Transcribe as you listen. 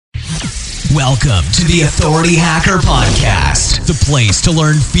Welcome to the Authority Hacker Podcast, the place to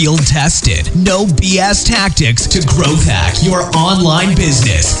learn field-tested, no BS tactics to growth hack your online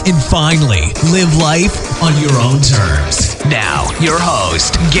business and finally live life on your own terms. Now, your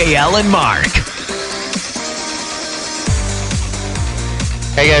host, Gael and Mark.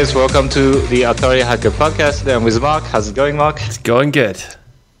 Hey guys, welcome to the Authority Hacker Podcast. Today I'm with Mark. How's it going, Mark? It's going good.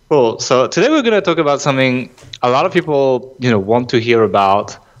 Cool. So today we're going to talk about something a lot of people, want to hear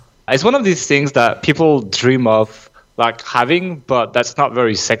about. It's one of these things that people dream of like having, but that's not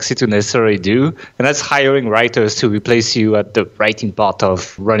very sexy to necessarily do. And that's hiring writers to replace you at the writing part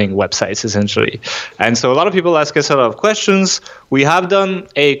of running websites, essentially. And so a lot of people ask us a lot of questions. We have done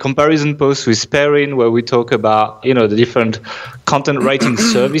a comparison post with Perrin where we talk about, the different content writing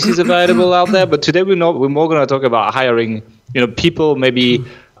services available out there. But today we're more going to talk about hiring, people maybe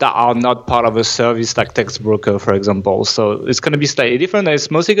that are not part of a service like Textbroker, for example. So it's going to be slightly different.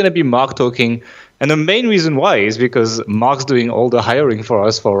 It's mostly going to be Mark talking. And the main reason why is because Mark's doing all the hiring for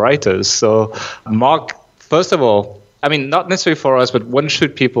us for writers. So Mark, first of all, not necessarily for us, but when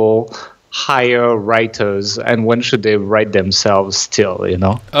should people hire writers and when should they write themselves still,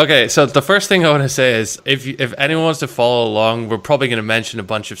 Okay, so the first thing I want to say is if anyone wants to follow along, we're probably going to mention a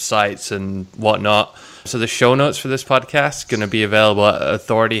bunch of sites and whatnot. So the show notes for this podcast are going to be available at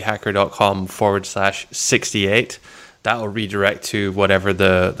authorityhacker.com/68. That will redirect to whatever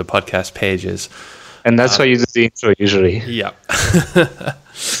the podcast page is. And that's why you do the intro usually. Yeah.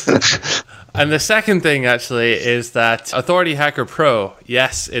 And the second thing actually is that Authority Hacker Pro,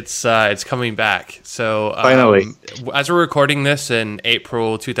 yes, it's coming back. So finally, as we're recording this in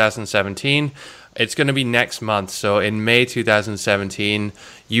April 2017, it's going to be next month. So in May 2017,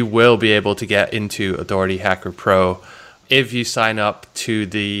 you will be able to get into Authority Hacker Pro if you sign up to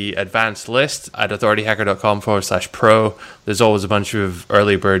the advanced list at authorityhacker.com/pro. There's always a bunch of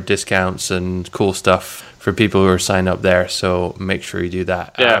early bird discounts and cool stuff for people who are signed up there. So make sure you do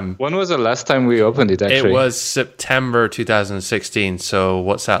that. Yeah. When was the last time we opened it, actually? It was September 2016. So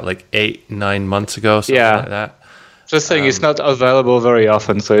what's that, like 8-9 months ago? Something like that. Just saying, it's not available very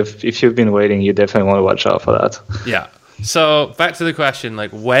often. So if you've been waiting, you definitely want to watch out for that. Yeah. So back to the question, like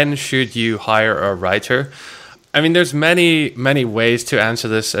when should you hire a writer? There's many ways to answer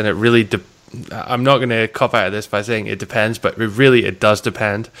this, and it really I'm not going to cop out of this by saying it depends, but it does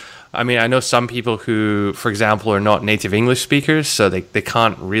depend. I know some people who, for example, are not native English speakers, so they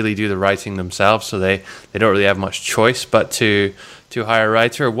can't really do the writing themselves, so they don't really have much choice but to hire a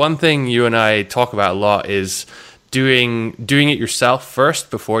writer. One thing you and I talk about a lot is doing it yourself first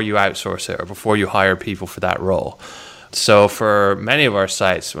before you outsource it or before you hire people for that role. So for many of our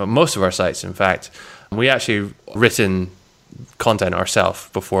sites, most of our sites, in fact, we actually written content ourselves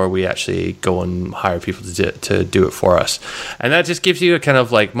before we actually go and hire people to do it for us. And that just gives you a kind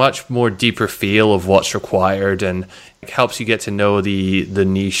of like much more deeper feel of what's required and helps you get to know the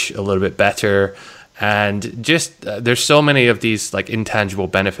niche a little bit better. And just there's so many of these like intangible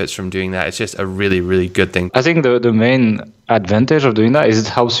benefits from doing that. It's just a really, really good thing. I think the main advantage of doing that is it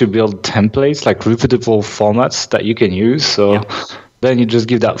helps you build templates, like repeatable formats that you can use. So then you just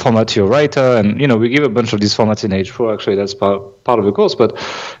give that format to your writer, and we give a bunch of these formats in H Pro. Actually, that's part of the course. But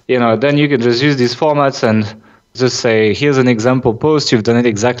then you can just use these formats and just say, here's an example post. You've done it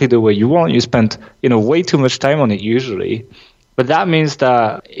exactly the way you want. You spent way too much time on it usually. But that means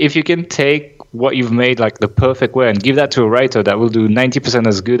that if you can take what you've made like the perfect way and give that to a writer that will do 90%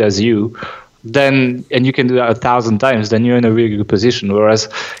 as good as you, then, and you can do that 1,000 times, then you're in a really good position. Whereas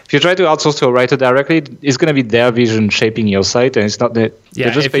if you try to outsource to a writer directly, it's going to be their vision shaping your site, and it's not that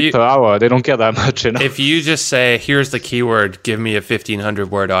they're just paid per hour. They don't care that much. If you just say, here's the keyword, give me a 1,500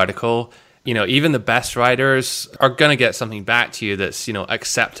 word article, even the best writers are going to get something back to you that's,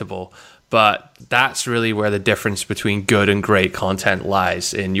 acceptable. But that's really where the difference between good and great content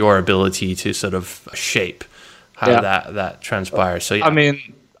lies, in your ability to sort of shape how that transpires. So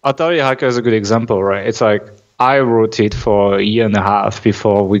Authority Hacker is a good example, right? It's like I wrote it for a year and a half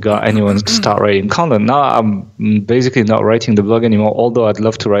before we got anyone to start writing content. Now I'm basically not writing the blog anymore, although I'd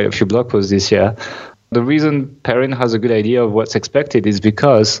love to write a few blog posts this year. The reason Perrin has a good idea of what's expected is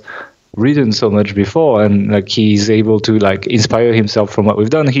because written so much before, and like he's able to like inspire himself from what we've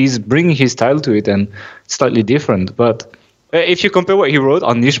done. He's bringing his style to it and it's slightly different. But if you compare what he wrote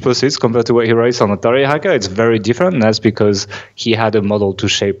on Niche Pursuits compared to what he writes on Authority Hacker, it's very different. And that's because he had a model to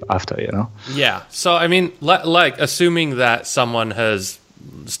shape after, Yeah. So, like assuming that someone has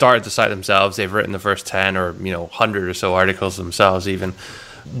started the site themselves, they've written the first 10 or, 100 or so articles themselves even.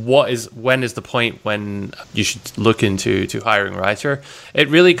 when is the point when you should look into hiring a writer? It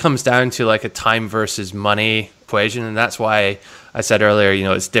really comes down to like a time versus money equation. And that's why I said earlier,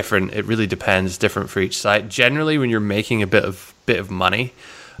 it's different. It really depends, different for each site. Generally, when you're making a bit of money,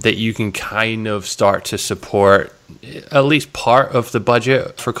 that you can kind of start to support at least part of the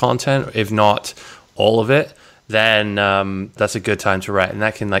budget for content, if not all of it, then that's a good time to write. And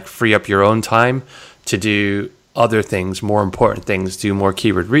that can like free up your own time to do other things, more important things, do more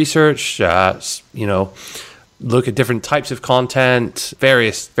keyword research, look at different types of content,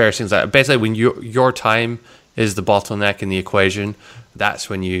 various things like that. Basically, when your time is the bottleneck in the equation, that's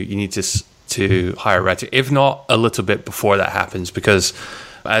when you need to hire a writer, if not a little bit before that happens, because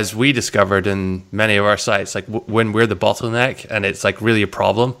as we discovered in many of our sites, like when we're the bottleneck and it's like really a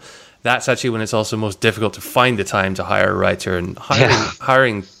problem, that's actually when it's also most difficult to find the time to hire a writer. And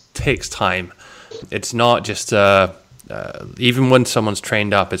hiring takes time. It's not just even when someone's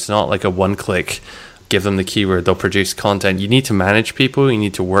trained up, it's not like a one-click, give them the keyword, they'll produce content. You need to manage people, you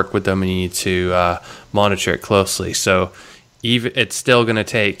need to work with them, and you need to monitor it closely. So even it's still going to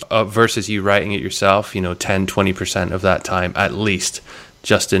take, versus you writing it yourself, 10-20% of that time at least,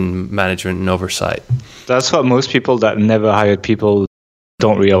 just in management and oversight. That's what most people that never hired people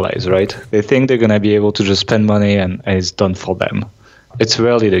don't realize, right? They think they're going to be able to just spend money and it's done for them. It's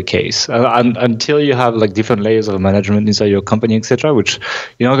rarely the case until you have like different layers of management inside your company, etc., which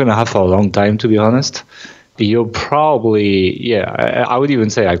you're not going to have for a long time, to be honest. You're probably, I would even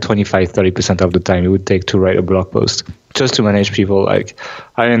say like 25-30% of the time it would take to write a blog post just to manage people. Like,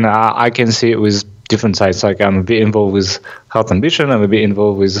 I can see it with different sites. Like, I'm a bit involved with Health Ambition, I'm a bit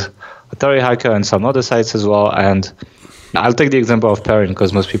involved with Authority Hacker and some other sites as well. And I'll take the example of Perrin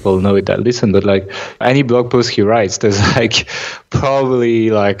because most people know it that listen, but like any blog post he writes, there's like probably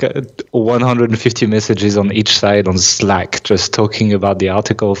like 150 messages on each side on Slack, just talking about the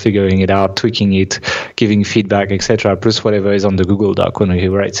article, figuring it out, tweaking it, giving feedback, etc., plus whatever is on the Google Doc when he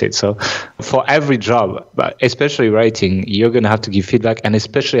writes it. So for every job, but especially writing, you're going to have to give feedback, and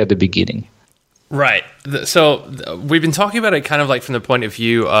especially at the beginning. Right. So we've been talking about it kind of like from the point of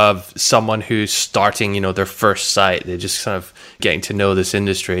view of someone who's starting, their first site. They're just kind of getting to know this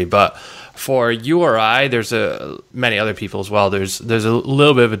industry. But for you or I, there's many other people as well. There's a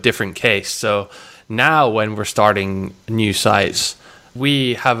little bit of a different case. So now when we're starting new sites,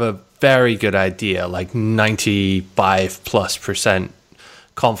 we have a very good idea, like 95+%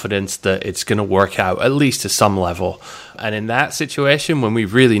 confidence that it's going to work out, at least to some level. And in that situation, when we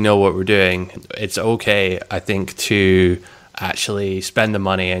really know what we're doing, it's okay, I think, to actually spend the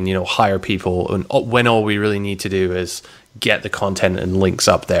money and, hire people. And when all we really need to do is get the content and links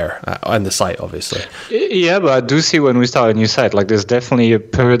up there on the site, obviously. Yeah, but I do see when we start a new site, like there's definitely a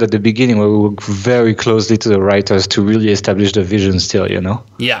period at the beginning where we work very closely to the writers to really establish the vision still,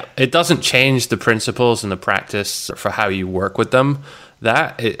 Yeah, it doesn't change the principles and the practice for how you work with them.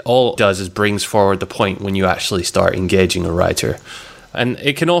 That it all does is brings forward the point when you actually start engaging a writer. And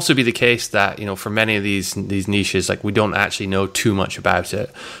it can also be the case that, for many of these niches, like we don't actually know too much about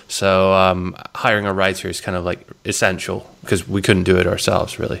it. So hiring a writer is kind of like essential because we couldn't do it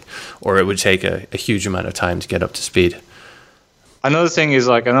ourselves really, or it would take a huge amount of time to get up to speed. Another thing is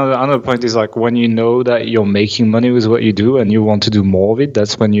like, another point is like when you know that you're making money with what you do and you want to do more of it,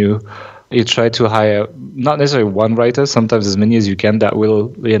 that's when you try to hire not necessarily one writer, sometimes as many as you can that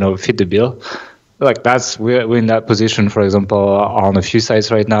will, fit the bill. Like we're in that position, for example, on a few sites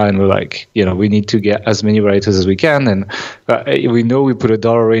right now, and we're like, we need to get as many writers as we can, and we know we put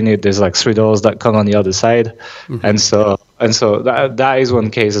 $1 in it. There's like $3 that come on the other side, and so that is one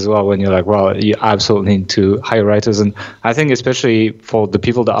case as well when you're like, well, you absolutely need to hire writers, and I think especially for the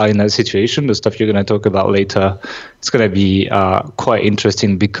people that are in that situation, the stuff you're going to talk about later, it's going to be quite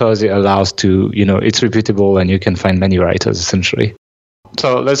interesting because it allows to, it's repeatable and you can find many writers essentially.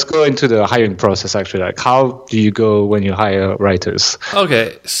 So let's go into the hiring process, actually. Like, how do you go when you hire writers?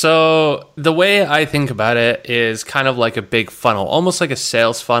 Okay, so the way I think about it is kind of like a big funnel, almost like a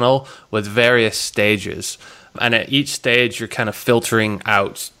sales funnel with various stages. And at each stage, you're kind of filtering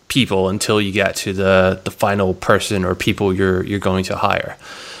out people until you get to the final person or people you're going to hire.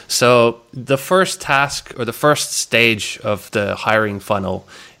 So the first task or the first stage of the hiring funnel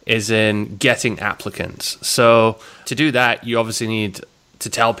is in getting applicants. So to do that, you obviously need to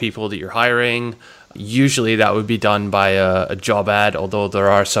tell people that you're hiring. Usually that would be done by a job ad, although there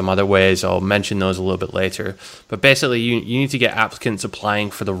are some other ways. I'll mention those a little bit later. But basically, you need to get applicants applying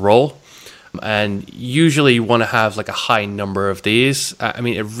for the role. And usually you want to have like a high number of these. I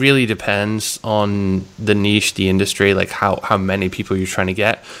mean, it really depends on the niche, the industry, like how many people you're trying to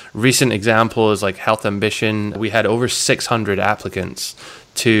get. Recent example is like Health Ambition. We had over 600 applicants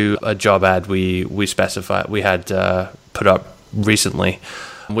to a job ad we had put up recently.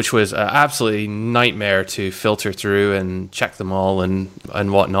 which was an absolutely nightmare to filter through and check them all and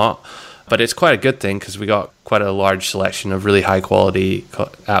whatnot. But it's quite a good thing because we got quite a large selection of really high quality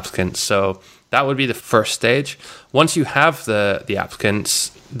applicants. So that would be the first stage. Once you have the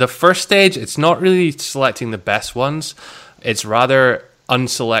applicants, the first stage, it's not really selecting the best ones. It's rather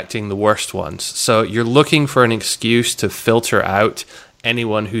unselecting the worst ones. So you're looking for an excuse to filter out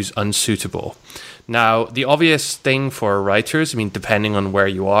anyone who's unsuitable. Now, the obvious thing for writers, I mean, depending on where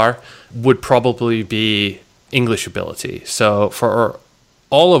you are, would probably be English ability. So for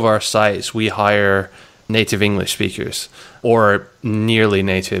all of our sites, we hire native English speakers or nearly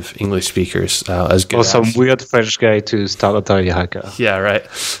native English speakers as good or as. some weird French guy to start Authority Hacker. Yeah, right.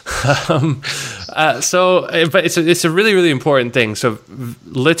 But it's a really, really important thing. So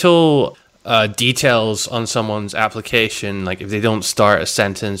little details on someone's application, like if they don't start a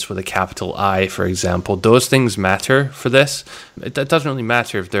sentence with a capital I, for example, those things matter for this. It doesn't really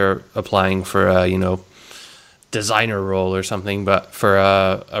matter if they're applying for a, designer role or something, but for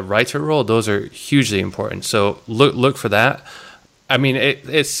a writer role, those are hugely important. So look for that. I mean,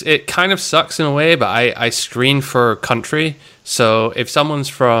 it kind of sucks in a way, but I screen for country. So if someone's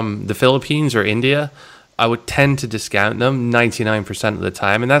from the Philippines or India, I would tend to discount them 99% of the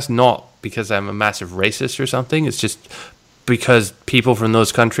time. And that's not because I'm a massive racist or something. It's just because people from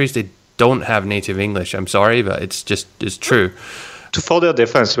those countries, they don't have native English. I'm sorry, but it's true. For their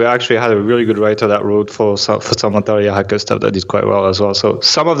defense, we actually had a really good writer that wrote for some Authority Hacker stuff that did quite well as well. So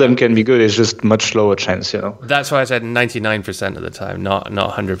some of them can be good. It's just much lower chance, That's why I said 99% of the time, not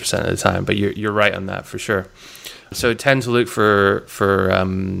 100% of the time. But you're right on that for sure. So tend to look for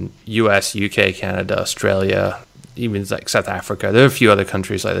US, UK, Canada, Australia, even like South Africa. There are a few other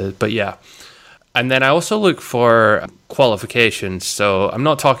countries like this, but yeah. And then I also look for qualifications. So I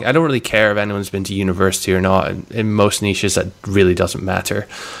don't really care if anyone's been to university or not. In most niches, that really doesn't matter.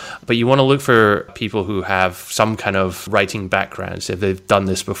 But you want to look for people who have some kind of writing backgrounds. If they've done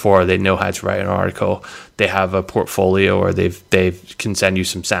this before, they know how to write an article, they have a portfolio, or they can send you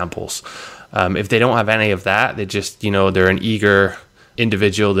some samples. If they don't have any of that, they just, they're an eager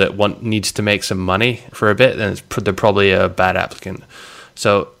individual that needs to make some money for a bit, then they're probably a bad applicant.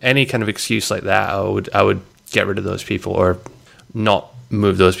 So any kind of excuse like that, I would get rid of those people or not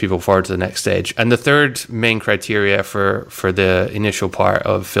move those people forward to the next stage. And the third main criteria for the initial part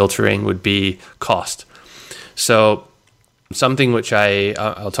of filtering would be cost. So something which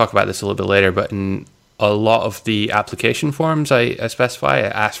I'll talk about this a little bit later, but in a lot of the application forms I specify, I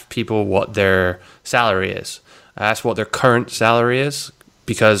ask people what their salary is. I ask what their current salary is,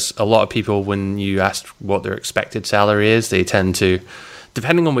 because a lot of people, when you ask what their expected salary is, they tend to,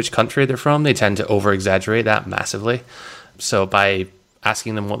 depending on which country they're from, they tend to over-exaggerate that massively. So by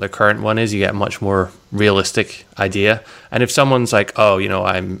asking them what their current one is, you get a much more realistic idea. And if someone's like,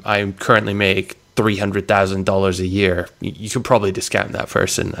 I currently make $300,000 a year, you could probably discount that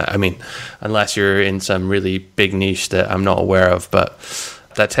person. I mean, unless you're in some really big niche that I'm not aware of, but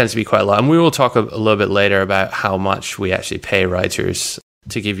that tends to be quite a lot. And we will talk a little bit later about how much we actually pay writers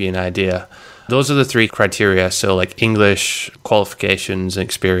to give you an idea. Those are the three criteria. So like English, qualifications,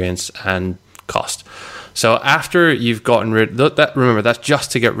 experience, and cost. So after you've gotten rid of that, remember, that's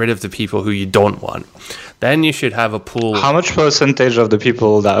just to get rid of the people who you don't want. Then you should have a pool. How much percentage of the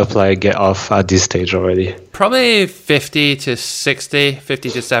people that apply get off at this stage already? Probably 50 to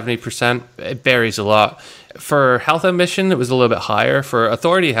 70%. It varies a lot. For Health Ambition, it was a little bit higher. For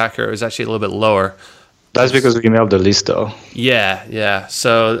Authority Hacker, it was actually a little bit lower. That's because we emailed the list, though. Yeah.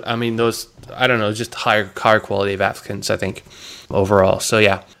 So, I mean, those, I don't know, just higher quality of applicants, I think, overall. So,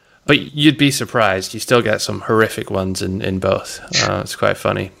 yeah. But you'd be surprised. You still get some horrific ones in both. It's quite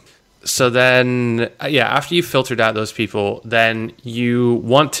funny. So then, after you've filtered out those people, then you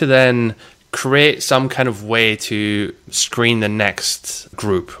want to then create some kind of way to screen the next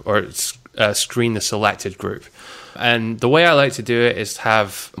group or screen the selected group. And the way I like to do it is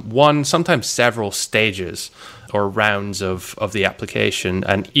have one, sometimes several stages or rounds of the application,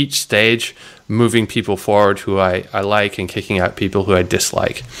 and each stage moving people forward who I like and kicking out people who I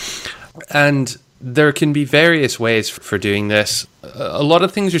dislike. And there can be various ways for doing this. A lot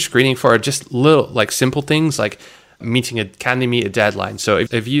of things you're screening for are just little, like simple things like can they meet a deadline? So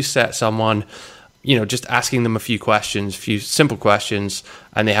if you set someone, just asking them a few simple questions,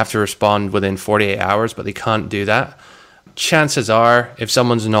 and they have to respond within 48 hours, but they can't do that. Chances are, if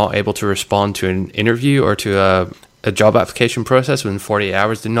someone's not able to respond to an interview or to a job application process within 48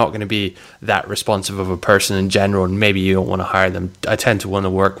 hours, they're not going to be that responsive of a person in general, and maybe you don't want to hire them. I tend to want to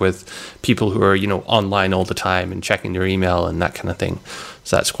work with people who are, online all the time and checking their email and that kind of thing.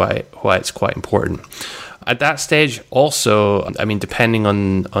 So that's why it's quite important. At that stage, also, I mean, depending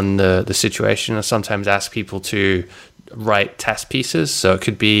on the situation, I sometimes ask people to write test pieces. So it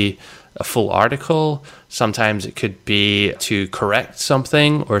could be a full article. Sometimes it could be to correct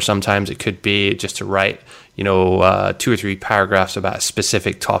something, or sometimes it could be just to write, 2 or 3 paragraphs about a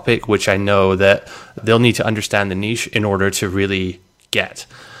specific topic, which I know that they'll need to understand the niche in order to really get.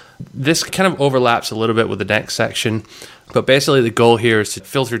 This kind of overlaps a little bit with the next section, but basically the goal here is to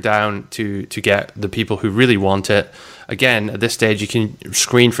filter down to get the people who really want it. Again, at this stage, you can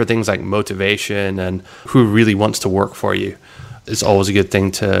screen for things like motivation and who really wants to work for you. It's always a good thing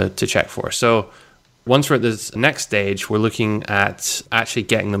to check for. So once we're at this next stage, we're looking at actually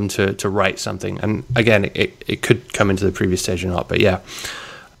getting them to write something. And again, it could come into the previous stage or not, but yeah.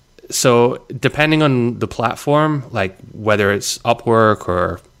 So depending on the platform, like whether it's Upwork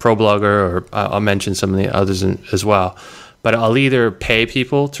or ProBlogger, or I'll mention some of the others as well, but I'll either pay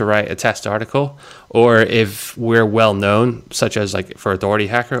people to write a test article, or if we're well known, such as like for Authority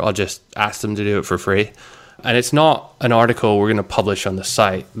Hacker, I'll just ask them to do it for free. And it's not an article we're going to publish on the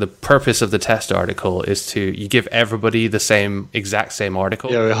site. The purpose of the test article is you give everybody the exact same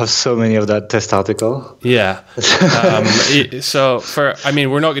article. Yeah, we have so many of that test article. Yeah.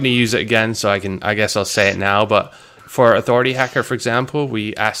 We're not going to use it again, so I guess I'll say it now. But for Authority Hacker, for example,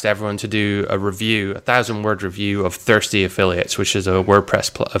 we asked everyone to do a review, 1,000-word review of Thirsty Affiliates, which is a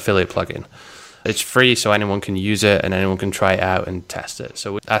WordPress affiliate plugin. It's free, so anyone can use it and anyone can try it out and test it.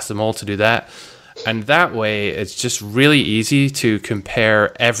 So we asked them all to do that. And that way, it's just really easy to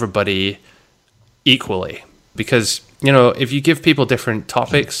compare everybody equally. Because, if you give people different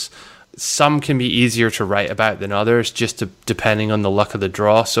topics, some can be easier to write about than others, just depending on the luck of the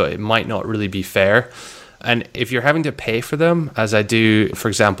draw. So it might not really be fair. And if you're having to pay for them, as I do, for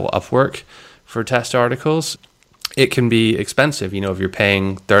example, Upwork for test articles, it can be expensive, if you're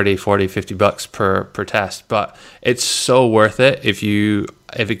paying 30, 40, 50 bucks per test, but it's so worth it if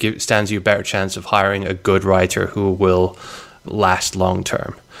it stands you a better chance of hiring a good writer who will last long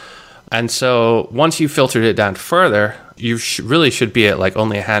term. And so once you've filtered it down further, you really should be at like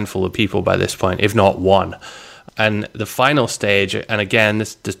only a handful of people by this point, if not one. And the final stage, and again,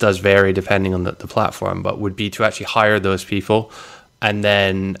 this does vary depending on the platform, but would be to actually hire those people and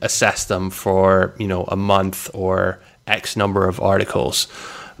then assess them for, a month or X number of articles.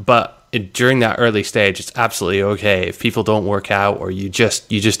 But during that early stage, it's absolutely okay. If people don't work out, or you just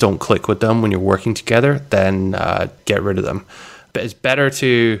don't click with them when you're working together, then get rid of them. But it's better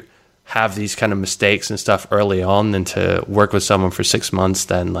to have these kind of mistakes and stuff early on than to work with someone for 6 months,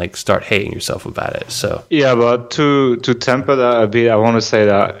 then like start hating yourself about it. So yeah, but to temper that a bit, I want to say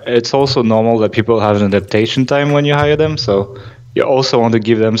that it's also normal that people have an adaptation time when you hire them. So you also want to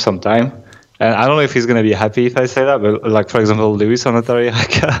give them some time. And I don't know if he's going to be happy if I say that, but like, for example, Lewis on Authority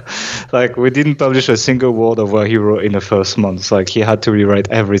Hacker, like we didn't publish a single word of what he wrote in the first month. Like he had to rewrite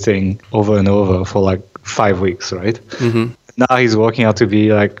everything over and over for like 5 weeks, right? Mm-hmm. Now he's working out to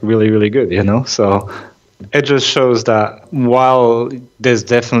be like really, really good, So it just shows that while there's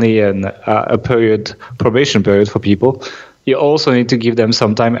definitely a probation period for people, you also need to give them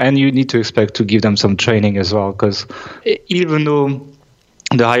some time, and you need to expect to give them some training as well, because even though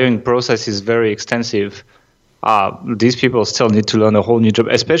the hiring process is very extensive, these people still need to learn a whole new job,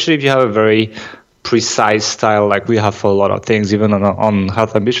 especially if you have a very precise style like we have for a lot of things, even on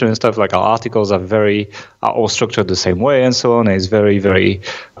Health Ambition and stuff. Like our articles are all structured the same way and so on, and it's very, very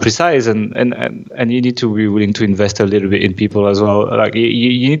precise, and you need to be willing to invest a little bit in people as well. Like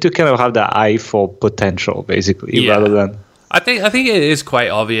you need to kind of have that eye for potential, basically, rather than... I think it is quite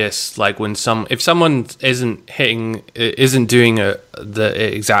obvious, like if someone isn't doing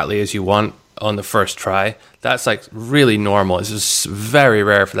exactly as you want on the first try, that's like really normal. It's just very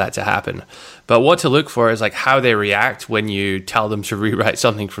rare for that to happen. But what to look for is like how they react when you tell them to rewrite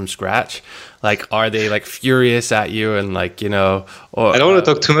something from scratch. Like, are they like furious at you and like, or I don't want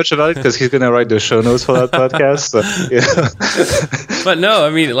to talk too much about it because he's going to write the show notes for that podcast. So, yeah. But no,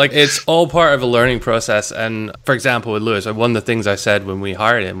 I mean, like it's all part of a learning process. And for example, with Lewis, one of the things I said when we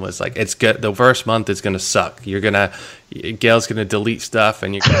hired him was like, it's good. The first month is going to suck. Gail's going to delete stuff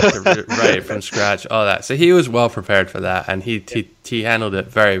and you're going to have to write it from scratch, all that. So he was well prepared for that, and he handled it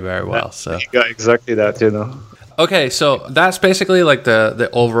very, very well. So he got exactly that, Okay, so that's basically like the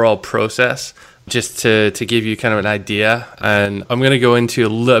overall process, just to give you kind of an idea. And I'm going to go into a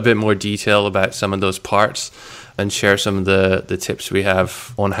little bit more detail about some of those parts and share some of the tips we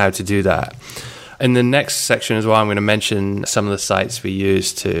have on how to do that. In the next section as well, I'm going to mention some of the sites we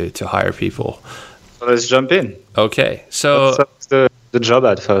use to hire people. So let's jump in. Okay, so the job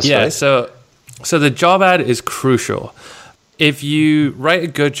ad first. Yeah, right? so the job ad is crucial. if you write a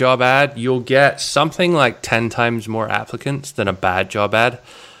good job ad, you'll get something like 10 times more applicants than a bad job ad.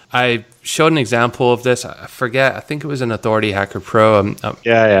 I showed an example of this. I forget. I think it was an Authority Hacker Pro. It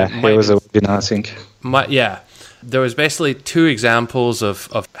was a webinar, I think. There was basically 2 examples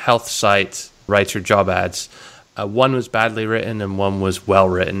of health site writer job ads. One was badly written and one was well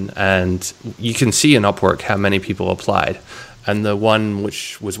written. And you can see in Upwork how many people applied. And the one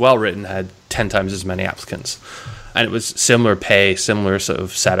which was well written had 10 times as many applicants. And it was similar pay, similar sort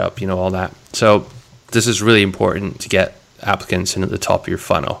of setup, all that. So this is really important to get applicants in at the top of your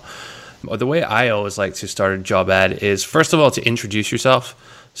funnel. The way I always like to start a job ad is, first of all, to introduce yourself.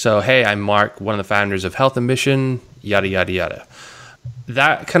 So, hey, I'm Mark, one of the founders of Health Ambition, yada, yada, yada.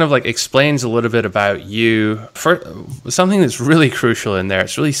 That kind of like explains a little bit about you. For something that's really crucial in there,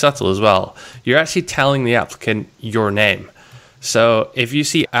 it's really subtle as well. You're actually telling the applicant your name. So if you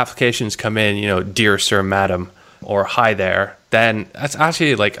see applications come in, dear sir, madam, or hi there, then that's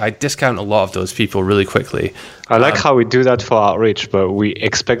actually like, I discount a lot of those people really quickly. I like how we do that for outreach, but we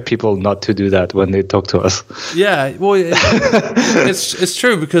expect people not to do that when they talk to us. Yeah, well, it's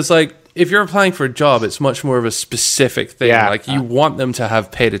true, because like, if you're applying for a job, it's much more of a specific thing. Yeah. Like, you want them to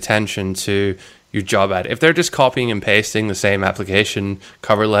have paid attention to your job ad. If they're just copying and pasting the same application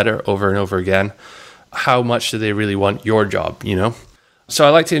cover letter over and over again, how much do they really want your job, So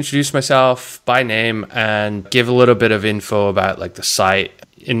I like to introduce myself by name and give a little bit of info about like the site.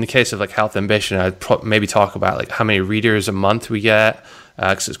 In the case of like Health Ambition, I'd maybe talk about like how many readers a month we get,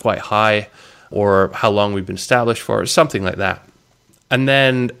 because it's quite high, or how long we've been established for, or something like that. And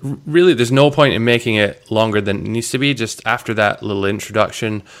then really there's no point in making it longer than it needs to be. Just after that little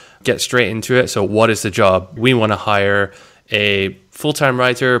introduction, get straight into it. So what is the job? We want to hire a full-time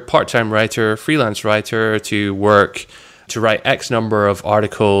writer, part-time writer, freelance writer to write X number of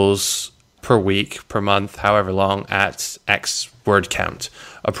articles per week, per month, however long, at X word count,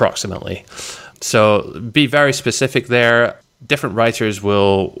 approximately. So be very specific there. Different writers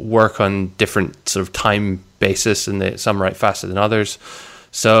will work on different sort of time basis, and some write faster than others.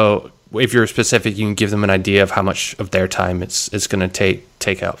 So if you're specific, you can give them an idea of how much of their time it's going to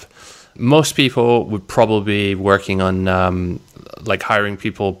take up. Most people would probably be working on like hiring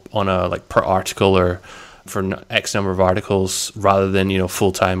people on a like per article or for X number of articles, rather than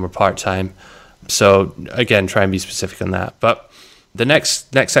full time or part time. So again, try and be specific on that. But the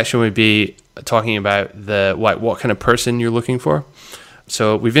next section would be talking about what kind of person you're looking for.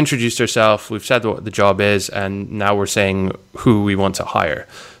 So we've introduced ourselves, we've said what the job is, and now we're saying who we want to hire.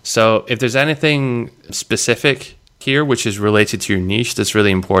 So if there's anything specific here which is related to your niche, that's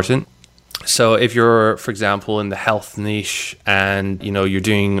really important. So if you're, for example, in the health niche and you're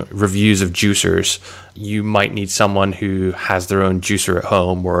doing reviews of juicers, you might need someone who has their own juicer at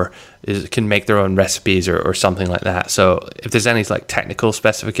home, or can make their own recipes or something like that. So if there's any like technical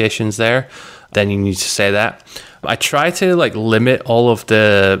specifications there, then you need to say that. I try to like limit all of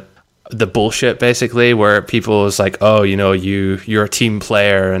the bullshit, basically, where people is like, oh, you're a team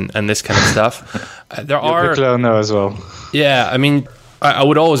player and this kind of stuff. There are learner as well. Yeah, I mean, I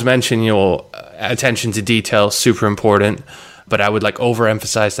would always mention, attention to detail, super important, but I would like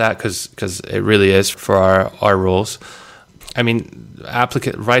overemphasize that because it really is for our roles. I mean,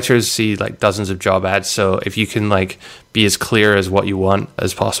 writers see like dozens of job ads, so if you can like be as clear as what you want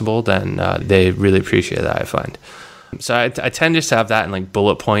as possible, then they really appreciate that, I find. So I tend just to have that in like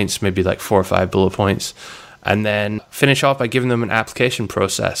bullet points, maybe like 4 or 5 bullet points, and then finish off by giving them an application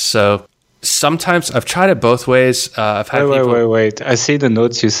process. So sometimes I've tried it both ways. I've had Wait. I see the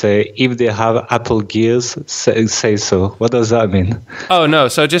notes you say, if they have Apple gears, say so. What does that mean? Oh, no.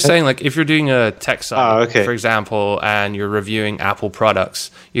 So just saying, like, if you're doing a tech site, for example, and you're reviewing Apple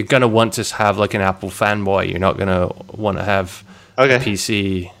products, you're going to want to have, like, an Apple fanboy. You're not going to want to have a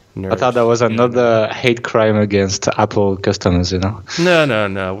PC nerd. I thought that was another hate crime against Apple customers,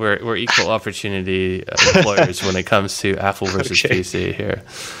 No. We're equal opportunity employers when it comes to Apple versus PC here.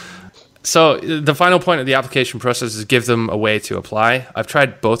 So the final point of the application process is give them a way to apply. I've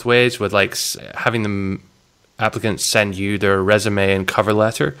tried both ways with like having applicants send you their resume and cover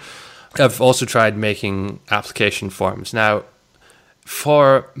letter. I've also tried making application forms. Now,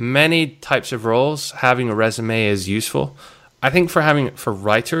 for many types of roles, having a resume is useful. I think for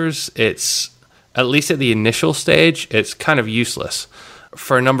writers, it's, at least at the initial stage, it's kind of useless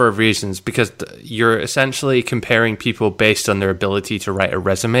for a number of reasons, because you're essentially comparing people based on their ability to write a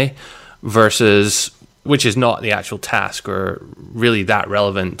resume, versus, which is not the actual task or really that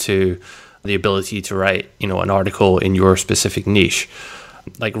relevant to the ability to write, an article in your specific niche.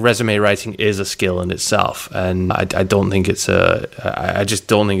 Like, resume writing is a skill in itself, and I don't think I just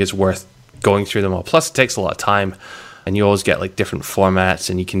don't think it's worth going through them all. Plus, it takes a lot of time. and you always get like different formats,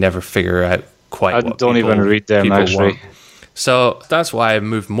 and you can never figure out quite. I don't even read them actually. Want. So that's why I've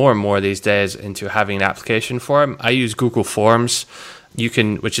moved more and more these days into having an application form. I use Google Forms. You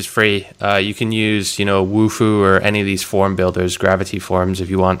can, which is free. You can use, Wufoo or any of these form builders, Gravity Forms if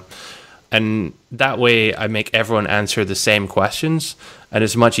you want. And that way I make everyone answer the same questions, and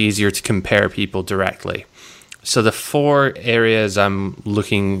it's much easier to compare people directly. So the 4 areas I'm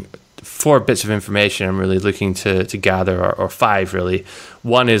looking, 4 bits of information I'm really looking to gather, or 5 really.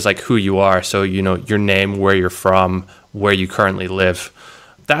 One is like who you are. So, your name, where you're from, where you currently live.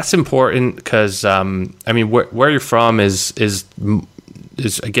 That's important because, where you're from is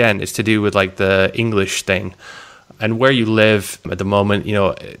again, it's to do with like the English thing. And where you live at the moment,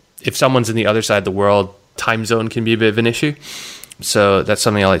 if someone's in the other side of the world, time zone can be a bit of an issue. So that's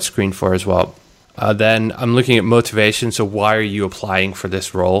something I like to screen for as well. Then I'm looking at motivation. So why are you applying for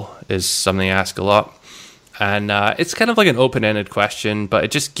this role is something I ask a lot. And it's kind of like an open-ended question, but it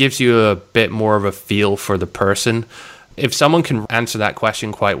just gives you a bit more of a feel for the person. If someone can answer that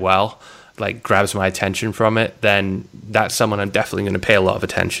question quite well, like grabs my attention from it, then that's someone I'm definitely going to pay a lot of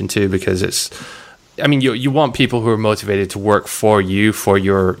attention to, because you want people who are motivated to work for you, for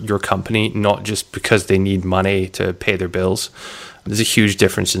your company, not just because they need money to pay their bills. There's a huge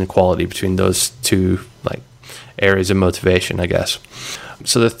difference in the quality between those 2 like areas of motivation, I guess.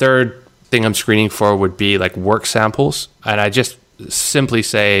 So the third thing I'm screening for would be like work samples, and I just simply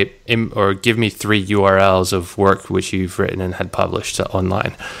say or give me 3 URLs of work which you've written and had published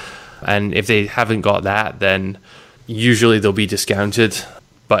online. And if they haven't got that, then usually they'll be discounted.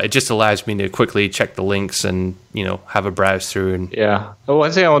 But it just allows me to quickly check the links and, have a browse through. And yeah.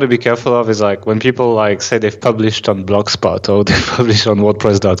 One thing I want to be careful of is like when people like say they've published on Blogspot or they've published on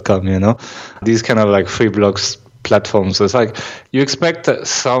WordPress.com, these kind of like free blogs platforms. So it's like you expect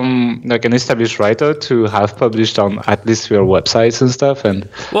some like an established writer to have published on at least your websites and stuff. And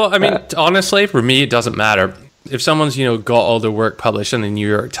honestly, for me, it doesn't matter. If someone's, got all their work published in the New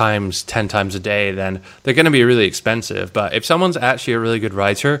York Times 10 times a day, then they're going to be really expensive. But if someone's actually a really good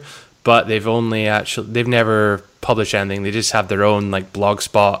writer, but they've never published anything, they just have their own like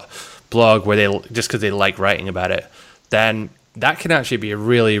Blogspot blog where just because they like writing about it, then that can actually be a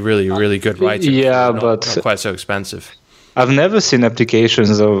really, really, really good writer. Yeah, not quite so expensive. I've never seen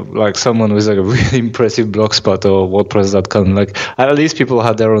applications of like someone with like a really impressive Blogspot or WordPress.com. Like at least people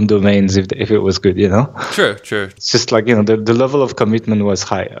had their own domains if it was good, True. It's just like, the level of commitment was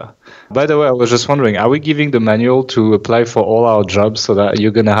higher. By the way, I was just wondering, are we giving the manual to apply for all our jobs so that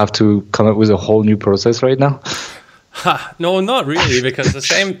you're going to have to come up with a whole new process right now? No, not really, because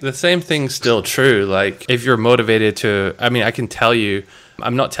the same thing's still true. Like if you're motivated to, I can tell you,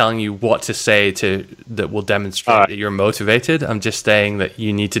 I'm not telling you what to say that will demonstrate that you're motivated. I'm just saying that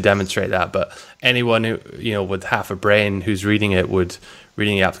you need to demonstrate that. But anyone who, with half a brain who's reading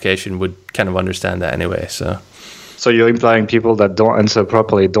the application would kind of understand that anyway. So you're implying people that don't answer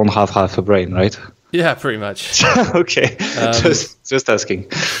properly don't have half a brain, right? Yeah, pretty much. Okay, just asking.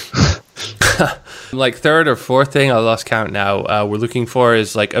 Like third or fourth thing, I lost count now, we're looking for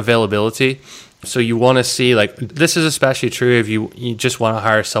is like availability. So you want to see, like, this is especially true if you just want to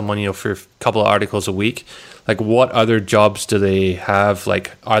hire someone, for a couple of articles a week. Like, what other jobs do they have? Like,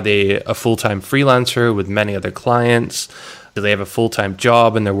 are they a full-time freelancer with many other clients? Do they have a full-time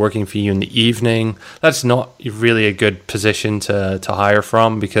job and they're working for you in the evening? That's not really a good position to hire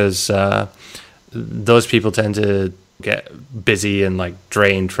from, because those people tend to get busy and like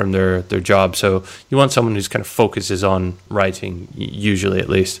drained from their job. So you want someone who's kind of focuses on writing, usually at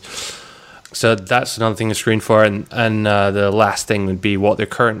least. So that's another thing to screen for. And the last thing would be what their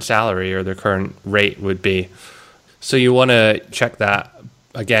current salary or their current rate would be. So you want to check that,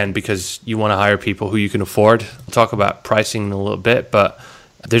 again, because you want to hire people who you can afford. We'll talk about pricing in a little bit, but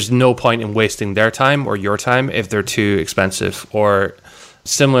there's no point in wasting their time or your time if they're too expensive. Or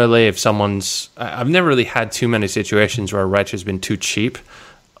similarly, if I've never really had too many situations where a writer's been too cheap,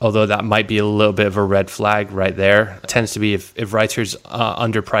 although that might be a little bit of a red flag right there. It tends to be if writers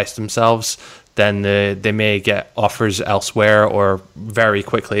underprice themselves, then they may get offers elsewhere, or very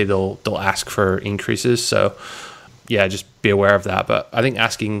quickly they'll ask for increases. So yeah, just be aware of that. But I think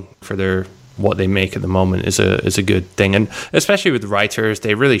asking for what they make at the moment is a good thing. And especially with writers,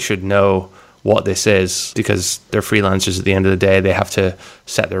 they really should know what this is, because they're freelancers at the end of the day. They have to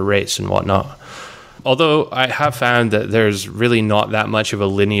set their rates and whatnot. Although I have found that there's really not that much of a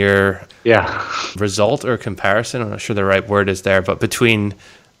linear result or comparison. I'm not sure the right word is there, but between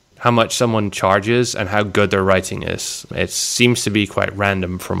how much someone charges and how good their writing is, it seems to be quite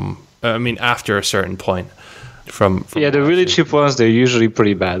random after a certain point. The really cheap ones, they're usually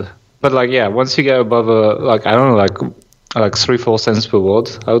pretty bad. But like, yeah, once you get above like, I don't know, like 3-4 cents per word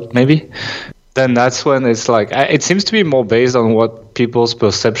out maybe, then that's when it's like, it seems to be more based on what people's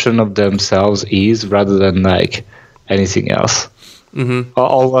perception of themselves is rather than like anything else,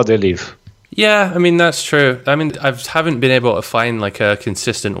 or where they live. Yeah, I mean, that's true. I mean, I haven't been able to find like a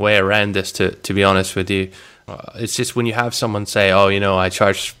consistent way around this, to be honest with you. It's just when you have someone say, oh, I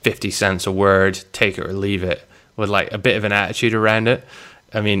charge 50 cents a word, take it or leave it, with like a bit of an attitude around it.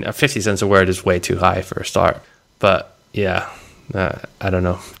 I mean, 50 cents a word is way too high for a start. But yeah, I don't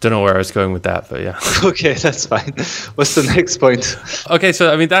know. Don't know where I was going with that, but yeah. Okay, that's fine. What's the next point? Okay,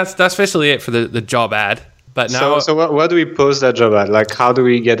 so I mean, that's basically it for the job ad. But now, so where do we post that job ad? Like, how do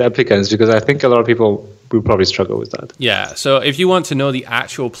we get applicants? Because I think a lot of people will probably struggle with that. Yeah, so if you want to know the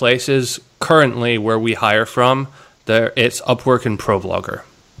actual places currently where we hire from, it's Upwork and ProBlogger.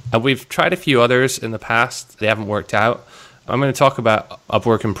 And we've tried a few others in the past. They haven't worked out. I'm going to talk about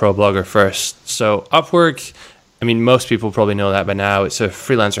Upwork and ProBlogger first. So Upwork, I mean, most people probably know that by now. It's a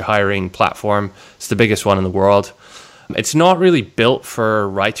freelancer hiring platform. It's the biggest one in the world. It's not really built for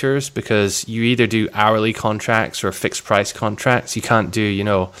writers because you either do hourly contracts or fixed price contracts. You can't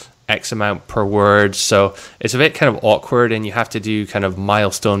do, X amount per word. So it's a bit kind of awkward, and you have to do kind of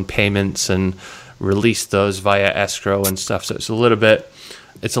milestone payments and release those via escrow and stuff. So it's a little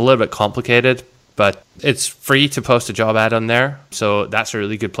bit complicated, but it's free to post a job ad on there. So that's a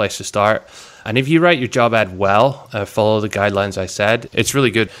really good place to start. And if you write your job ad well, follow the guidelines I said, it's really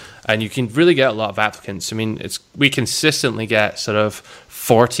good. And you can really get a lot of applicants. I mean, we consistently get sort of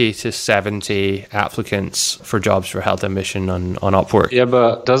 40 to 70 applicants for jobs for Health Ambition on Upwork. Yeah,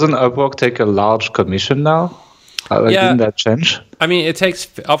 but doesn't Upwork take a large commission now? Didn't that change? I mean,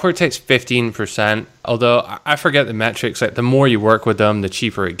 Upwork takes 15%, although I forget the metrics. Like, the more you work with them, the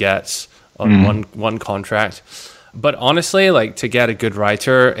cheaper it gets on one contract. But honestly, like, to get a good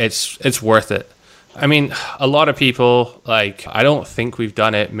writer, it's worth it. I mean, a lot of people, like, I don't think we've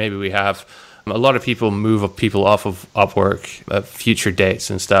done it. Maybe we have. A lot of people move people off of Upwork at future dates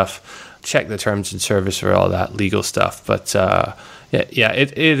and stuff. Check the terms and service for all that legal stuff. But it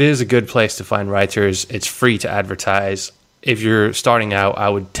is a good place to find writers. It's free to advertise. If you're starting out, I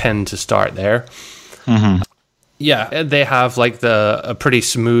would tend to start there. Mm-hmm. Yeah, they have like a pretty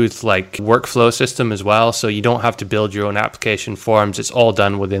smooth like workflow system as well. So you don't have to build your own application forms. It's all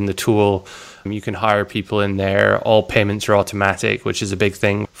done within the tool. You can hire people in there. All payments are automatic, which is a big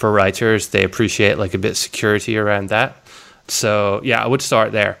thing for writers. They appreciate like a bit of security around that. So yeah, I would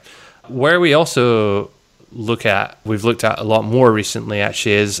start there. Where we also we've looked at a lot more recently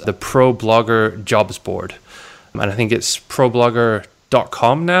actually, is the ProBlogger jobs board. And I think it's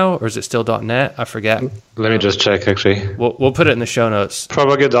ProBlogger.com now, or is it still .net? I forget. Let me just check, actually. We'll put it in the show notes.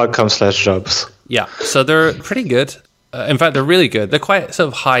 ProBlogger.com/jobs. Yeah, so they're pretty good. In fact, they're really good. They're quite sort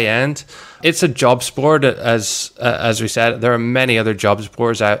of high end. It's a jobs board, as we said. There are many other jobs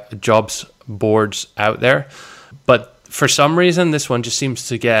boards out there, but for some reason, this one just seems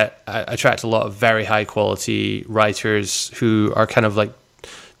to attract a lot of very high quality writers who are kind of like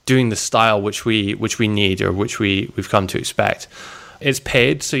doing the style which we need, or which we've come to expect. It's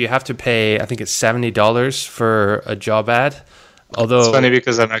paid, so you have to pay, I think it's $70 for a job ad. Although it's funny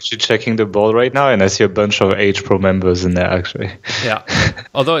because I'm actually checking the board right now and I see a bunch of H Pro members in there actually. Yeah.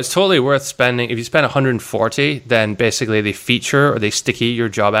 Although it's totally worth spending. If you spend $140, then basically they feature or they sticky your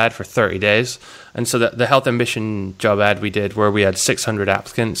job ad for 30 days. And so the Health Ambition job ad we did, where we had 600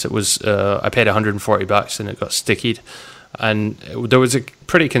 applicants, it was I paid $140 and it got stickied. And there was a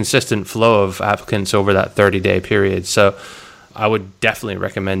pretty consistent flow of applicants over that 30-day period. So I would definitely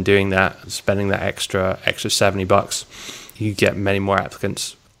recommend doing that, spending that extra $70. You get many more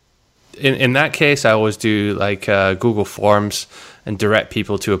applicants. In that case, I always do like Google Forms and direct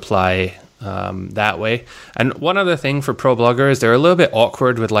people to apply that way. And one other thing for ProBlogger is they're a little bit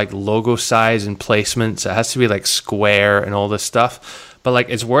awkward with like logo size and placements. It has to be like square and all this stuff. But like,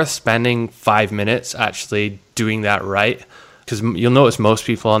 it's worth spending 5 minutes actually doing that right, because you'll notice most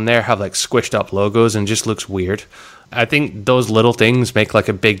people on there have like squished up logos and just looks weird. I think those little things make like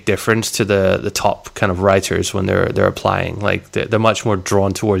a big difference to the top kind of writers when they're applying. Like they're much more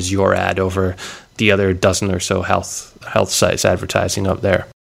drawn towards your ad over the other dozen or so health sites advertising up there.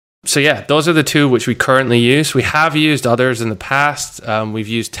 So yeah, those are the two which we currently use. We have used others in the past. We've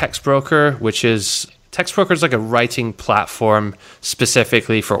used TextBroker, TextBroker is like a writing platform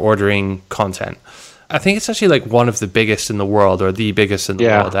specifically for ordering content. I think it's actually like one of the biggest in the world, or the biggest in the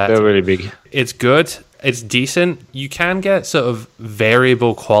world. Yeah, they're really big. It's good. It's decent. You can get sort of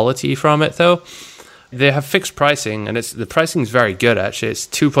variable quality from it, though. They have fixed pricing, and the pricing is very good, actually. It's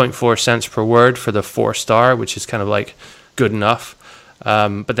 2.4 cents per word for the 4-star, which is kind of like good enough.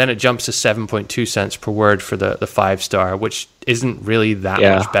 But then it jumps to 7.2 cents per word for the 5-star, which isn't really that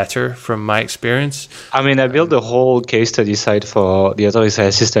much better from my experience. I mean, I built a whole case study site for the authority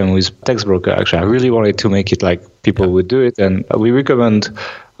side system with TextBroker. Actually, I really wanted to make it like people would do it. And we recommend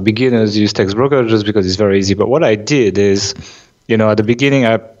beginners use TextBroker just because it's very easy. But what I did is, at the beginning,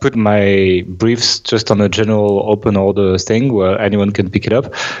 I put my briefs just on a general open order thing where anyone can pick it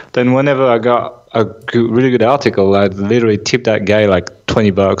up. Then whenever I got a really good article, I'd literally tip that guy like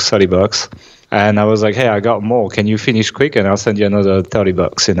 $20, $30. And I was like, hey, I got more. Can you finish quick? And I'll send you another $30,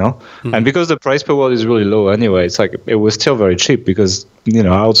 Mm-hmm. And because the price per word is really low anyway, it's like it was still very cheap because, I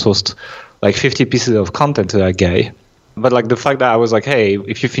outsourced like 50 pieces of content to that guy. But like the fact that I was like, hey,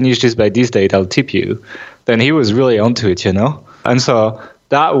 if you finish this by this date, I'll tip you. Then he was really onto it, And so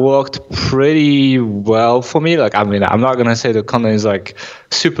that worked pretty well for me. Like, I mean, I'm not going to say the content is like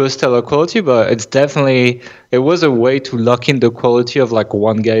super stellar quality, but it was a way to lock in the quality of like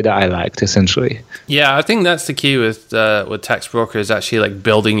one guy that I liked, essentially. Yeah, I think that's the key with TextBroker is actually like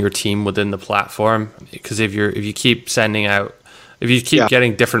building your team within the platform. Because if you keep sending out, if you keep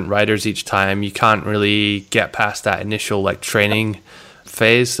getting different writers each time, you can't really get past that initial like training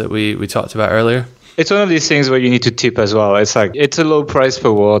phase that we talked about earlier. It's one of these things where you need to tip as well. It's like, it's a low price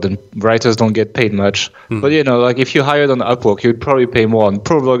per word and writers don't get paid much. But, like if you hired on Upwork, you'd probably pay more. On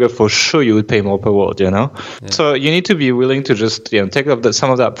ProBlogger, for sure, you would pay more per word, Yeah. So you need to be willing to just, take up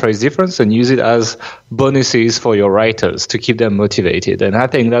some of that price difference and use it as bonuses for your writers to keep them motivated. And I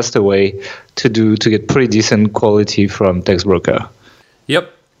think that's the way to get pretty decent quality from TextBroker.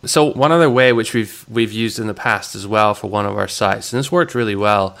 Yep. So one other way which we've used in the past as well for one of our sites, and this worked really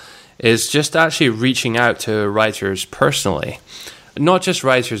well, is just actually reaching out to writers personally. Not just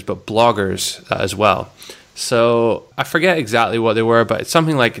writers, but bloggers as well. So I forget exactly what they were, but it's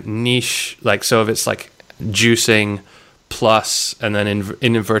something like niche, like so if it's like juicing plus, and then in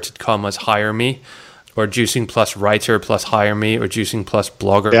inverted commas, hire me, or juicing plus writer plus hire me, or juicing plus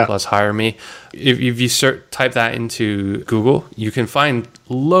blogger plus hire me. If you type that into Google, you can find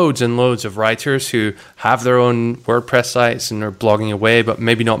loads and loads of writers who have their own WordPress sites and are blogging away, but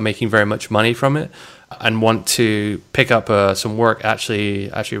maybe not making very much money from it, and want to pick up some work actually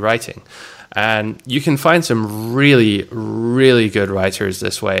writing. And you can find some really, really good writers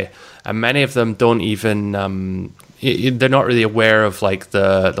this way, and many of them don't even they're not really aware of like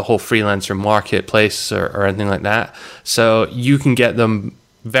the whole freelancer marketplace or anything like that. So you can get them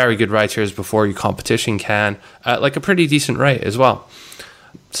very good writers before your competition can at like a pretty decent rate as well.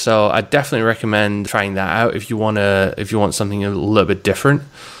 So I definitely recommend trying that out if you want something a little bit different.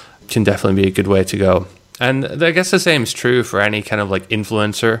 It can definitely be a good way to go. And I guess the same is true for any kind of like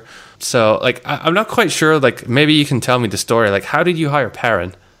influencer. So like I'm not quite sure, like maybe you can tell me the story. Like how did you hire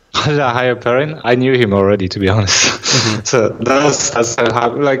Perrin? How did I hire Perrin? I knew him already, to be honest. Mm-hmm. So that's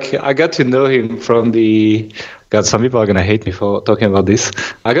how, like, I got to know him from God, some people are going to hate me for talking about this.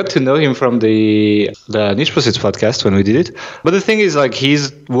 I got to know him from the Niche Pursuits podcast when we did it. But the thing is, like,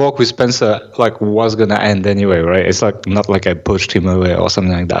 his work with Spencer, like, was going to end anyway, right? It's like not like I poached him away or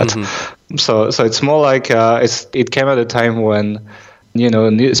something like that. Mm-hmm. So it's more like it came at a time when,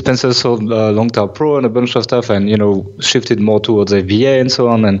 Spencer sold Longtail Pro and a bunch of stuff, and shifted more towards AVA and so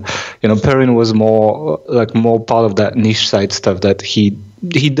on. And Perrin was more part of that niche side stuff that he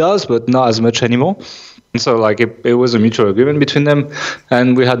does, but not as much anymore. And so like it was a mutual agreement between them,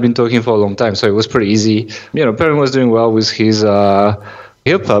 and we had been talking for a long time, so it was pretty easy. Perrin was doing well with his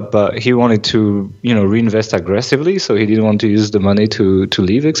hip-hop, but he wanted to reinvest aggressively, so he didn't want to use the money to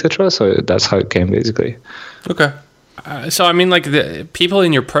leave, etc. So that's how it came, basically. Okay. So I mean, like the people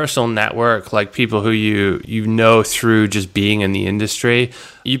in your personal network, like people who you know through just being in the industry,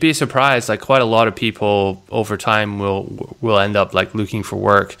 you'd be surprised. Like quite a lot of people over time will end up like looking for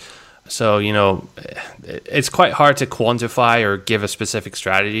work. So it's quite hard to quantify or give a specific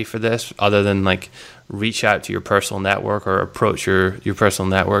strategy for this, other than like reach out to your personal network or approach your personal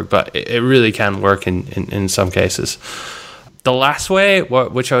network. But it really can work in some cases. The last way,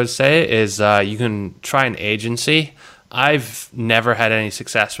 which I would say, is you can try an agency. I've never had any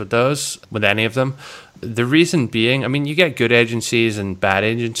success with any of them. The reason being, I mean, you get good agencies and bad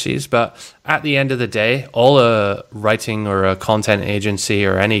agencies, but at the end of the day, all a writing or a content agency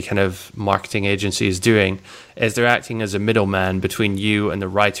or any kind of marketing agency is doing is they're acting as a middleman between you and the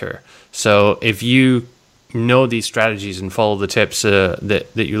writer. So if you know these strategies and follow the tips that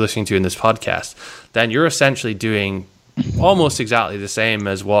you're listening to in this podcast, then you're essentially doing almost exactly the same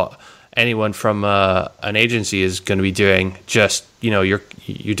as what anyone from an agency is going to be doing. Just you're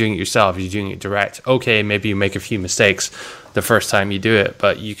doing it yourself, you're doing it direct. Okay, maybe you make a few mistakes the first time you do it,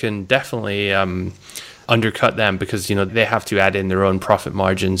 but you can definitely undercut them because, they have to add in their own profit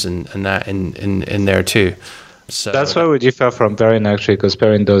margins and that in there too. So that's why we differ from Perrin, actually, because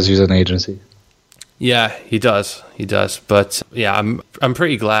Perrin does use an agency. Yeah, he does. But yeah, I'm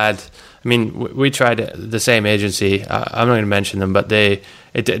pretty glad. I mean, we tried the same agency. I'm not going to mention them, but it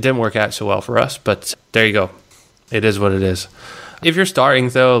didn't work out so well for us. But there you go. It is what it is. If you're starting,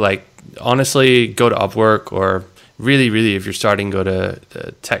 though, like, honestly, go to Upwork, or really, really, if you're starting, go to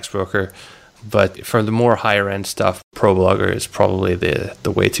Textbroker. But for the more higher end stuff, ProBlogger is probably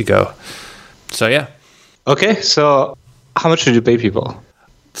the way to go. So yeah. Okay, so how much should you pay people?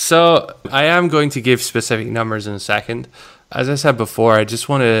 So I am going to give specific numbers in a second. As I said before, I just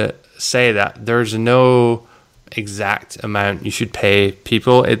want to say that there's no exact amount you should pay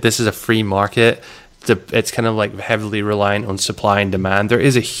people. This is a free market. It's kind of like heavily reliant on supply and demand. There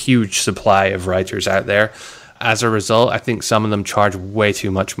is a huge supply of writers out there. As a result, I think some of them charge way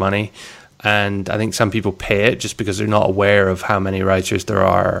too much money. And I think some people pay it just because they're not aware of how many writers there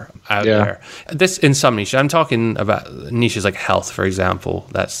are out there. This in some niches. I'm talking about niches like health, for example.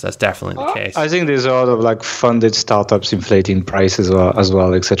 That's definitely the case. I think there's a lot of like funded startups inflating prices as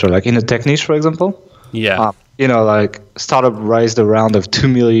well, etc. Like in the tech niche, for example. Yeah. Like startup raised a round of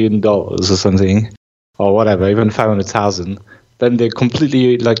 $2 million or something, or whatever, even 500,000. Then they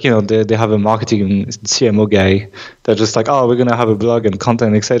completely, they have a marketing CMO guy. They're just like, oh, we're going to have a blog and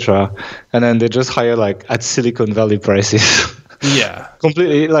content, etc. And then they just hire, at Silicon Valley prices. Yeah.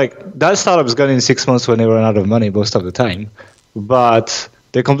 Completely, that startup's gone in 6 months when they run out of money most of the time. But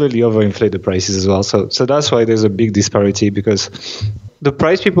they completely overinflate the prices as well. So that's why there's a big disparity, because the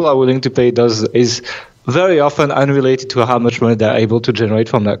price people are willing to pay is very often unrelated to how much money they're able to generate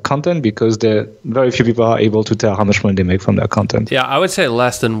from that content, because very few people are able to tell how much money they make from that content. Yeah, I would say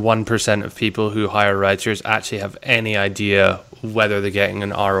less than 1% of people who hire writers actually have any idea whether they're getting an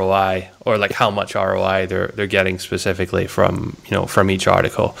ROI, or how much ROI they're getting specifically from each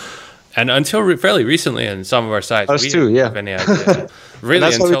article. And until fairly recently in some of our sites, we didn't have any idea. Really, and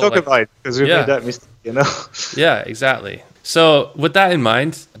that's why we talk about it, because we made that mistake, Yeah, exactly. So with that in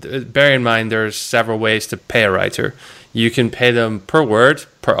mind, bear in mind there's several ways to pay a writer. You can pay them per word,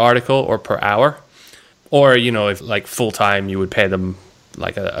 per article, or per hour. Or, if full-time, you would pay them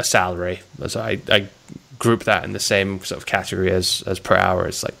a salary. So I group that in the same sort of category as per hour.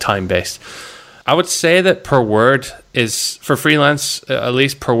 It's time-based. I would say that per word is, for freelance, at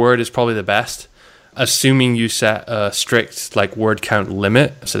least per word is probably the best, assuming you set a strict word count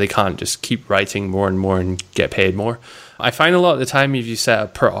limit, so they can't just keep writing more and more and get paid more. I find a lot of the time, if you set a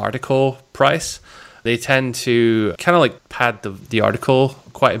per article price, they tend to kind of pad the article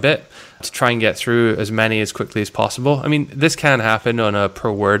quite a bit to try and get through as many as quickly as possible. I mean, this can happen on a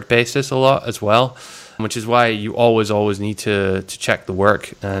per word basis a lot as well, which is why you always need to check the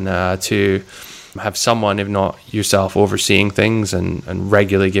work and to have someone, if not yourself, overseeing things and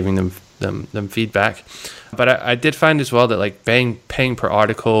regularly giving them feedback. But I did find as well that paying per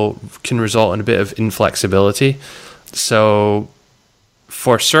article can result in a bit of inflexibility. So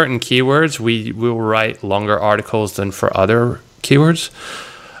for certain keywords, we will write longer articles than for other keywords.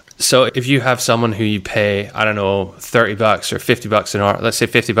 So if you have someone who you pay, I don't know, $30 or $50 let's say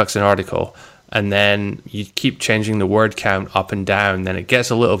 $50 an article, and then you keep changing the word count up and down, then it gets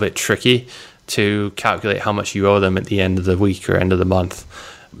a little bit tricky to calculate how much you owe them at the end of the week or end of the month.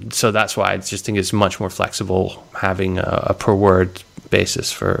 So that's why I just think it's much more flexible having a per word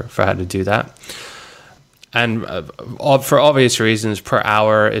basis for how to do that. And for obvious reasons, per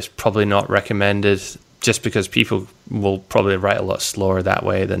hour is probably not recommended, just because people will probably write a lot slower that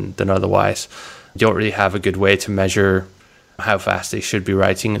way than otherwise. You don't really have a good way to measure how fast they should be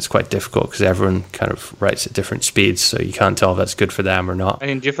writing. It's quite difficult because everyone kind of writes at different speeds, so you can't tell if that's good for them or not.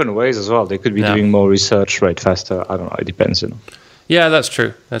 And in different ways as well. They could be doing more research, write faster. I don't know. It depends. Yeah, that's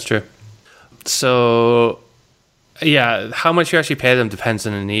true. So, yeah, how much you actually pay them depends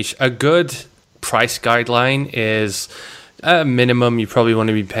on the niche. A good price guideline is, at a minimum, you probably want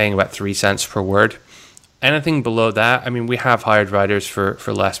to be paying about 3 cents per word. Anything below that, I mean, we have hired writers for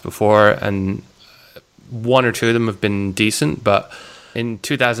less before, and one or two of them have been decent, but in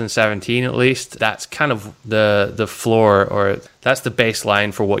 2017 at least, that's kind of the floor, or that's the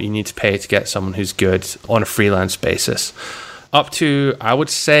baseline for what you need to pay to get someone who's good on a freelance basis. Up to, I would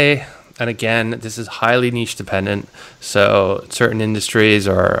say, and again, this is highly niche dependent, so certain industries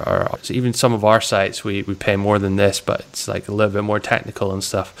or even some of our sites, we pay more than this, but it's a little bit more technical and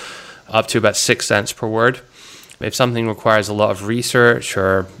stuff, up to about 6 cents per word. If something requires a lot of research,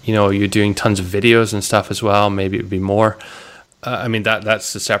 or you're doing tons of videos and stuff as well, maybe it would be more. I mean,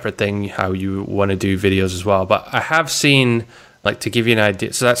 that's a separate thing, how you want to do videos as well. But I have seen, to give you an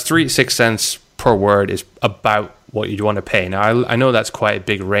idea, so that's 6 cents per word is about what you'd want to pay. Now, I know that's quite a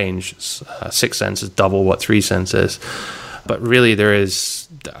big range. 6 cents is double what 3 cents is. But really,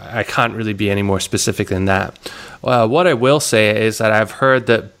 I can't really be any more specific than that. What I will say is that I've heard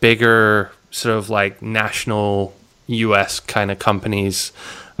that bigger sort of like national US kind of companies,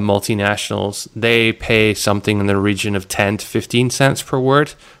 multinationals, they pay something in the region of 10 to 15 cents per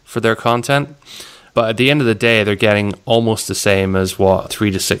word for their content. But at the end of the day, they're getting almost the same as what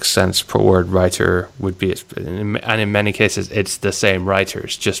 3 to 6 cents per word writer would be. And in many cases, it's the same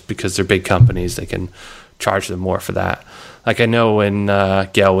writers. Just because they're big companies, they can charge them more for that. Like I know when,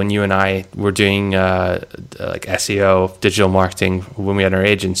 Gail, when you and I were doing like SEO, digital marketing, when we had our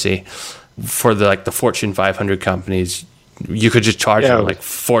agency, for the Fortune 500 companies, you could just charge them like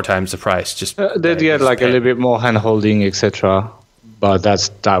 4 times the price. Just they'd get like a little bit more hand holding, etc. But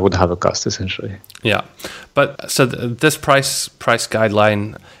that would have a cost essentially. Yeah, but so this price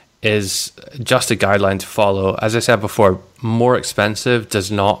guideline is just a guideline to follow. As I said before, more expensive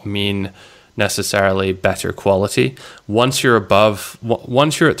does not mean necessarily better quality. Once you're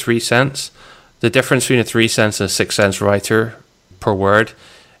at 3 cents, the difference between a 3 cents and a 6 cents writer per word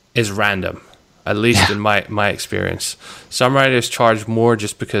is random. At least in my experience, some writers charge more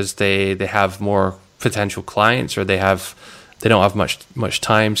just because they have more potential clients, or they don't have much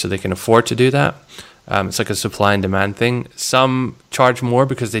time, so they can afford to do that. It's like a supply and demand thing. Some charge more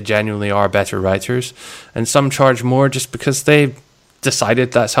because they genuinely are better writers, and some charge more just because they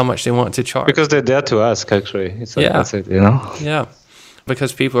decided that's how much they want to charge. Because they're there to ask, actually. It's like, that's it, Yeah,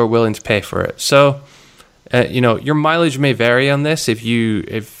 because people are willing to pay for it. So, your mileage may vary on this. If you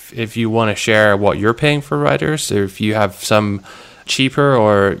want to share what you're paying for writers, or if you have some cheaper,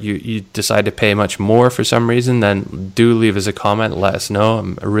 or you decide to pay much more for some reason, then do leave us a comment. Let us know.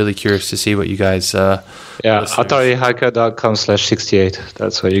 I'm really curious to see what you guys. authorityhacker.com/68.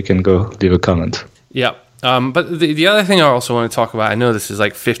 That's where you can go leave a comment. Yeah. But the other thing I also want to talk about, I know this is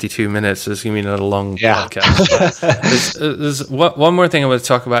like 52 minutes, so this is going to be another long podcast. There's one more thing I want to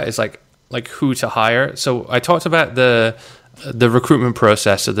talk about is like who to hire. So I talked about the recruitment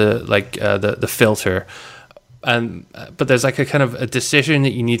process, or the filter. But there's like a kind of a decision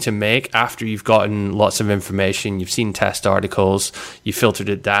that you need to make after you've gotten lots of information. You've seen test articles, you filtered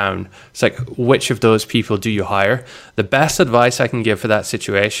it down. It's like, which of those people do you hire? The best advice I can give for that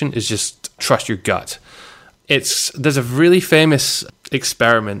situation is just trust your gut. There's a really famous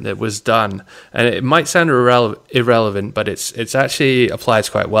experiment that was done, and it might sound irrelevant, but it's actually applies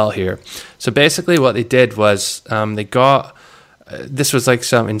quite well here. So basically what they did was they got this was like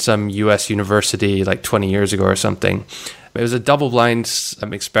in some US university like 20 years ago or something. It was a double-blind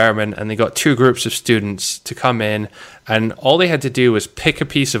experiment, and they got 2 groups of students to come in, and all they had to do was pick a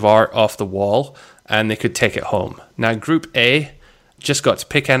piece of art off the wall, and they could take it home. Now, Group A just got to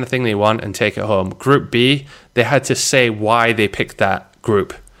pick anything they want and take it home. Group B, they had to say why they picked that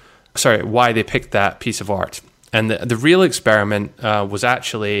piece of art. And the real experiment was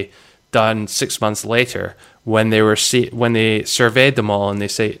actually done 6 months later, when they surveyed them all, and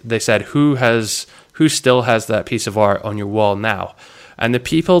they said who still has that piece of art on your wall now. And the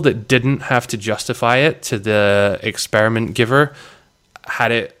people that didn't have to justify it to the experiment giver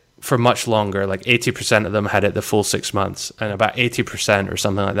had it for much longer. Like 80% of them had it the full 6 months, and about 80% or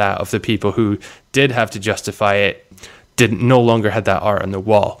something like that of the people who did have to justify it no longer had that art on the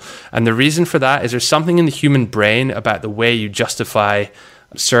wall. And the reason for that is there's something in the human brain about the way you justify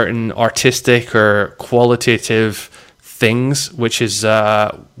certain artistic or qualitative things, which is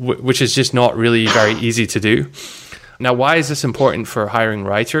just not really very easy to do. Now, why is this important for hiring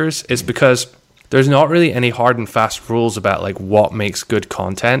writers? Is because there's not really any hard and fast rules about like what makes good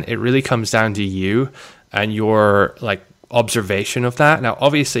content. It really comes down to you and your like observation of that. Now,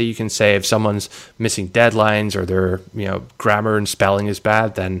 obviously, you can say if someone's missing deadlines, or their grammar and spelling is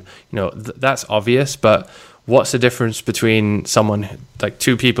bad, then that's obvious. But what's the difference between someone like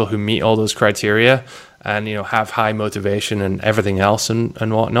 2 people who meet all those criteria and have high motivation and everything else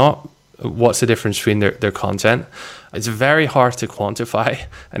and whatnot? What's the difference between their content? It's very hard to quantify,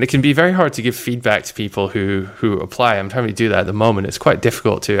 and it can be very hard to give feedback to people who apply. I'm trying to do that at the moment. It's quite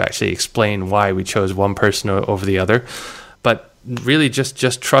difficult to actually explain why we chose one person over the other. But really,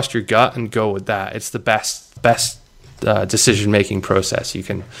 just trust your gut and go with that. It's the best decision-making process you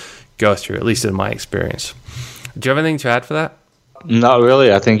can go through, at least in my experience. Do you have anything to add for that? Not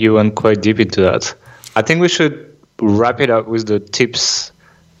really. I think you went quite deep into that. I think we should wrap it up with the tips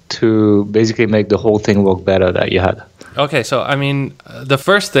to basically make the whole thing work better that you had. Okay, so I mean, the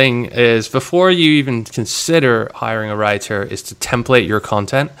first thing is, before you even consider hiring a writer, is to template your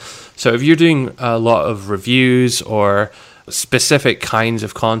content. So if you're doing a lot of reviews or specific kinds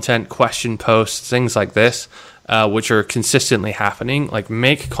of content, question posts, things like this, which are consistently happening. Like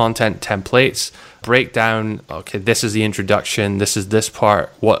make content templates, break down, okay, this is the introduction, this is this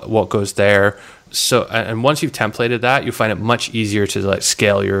part, what goes there. So, and once you've templated that, you'll find it much easier to like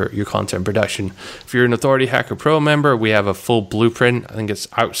scale your content production. If you're an Authority Hacker Pro member, we have a full blueprint. I think it's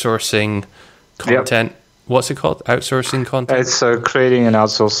outsourcing content. Yep. What's it called? Outsourcing content? It's creating and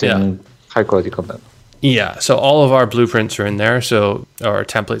outsourcing high quality content. Yeah, so all of our blueprints are in there, so our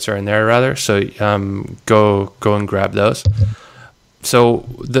templates are in there rather. So go and grab those. So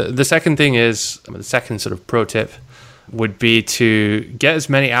the second thing is, the second sort of pro tip would be to get as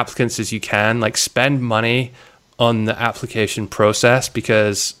many applicants as you can, like spend money on the application process,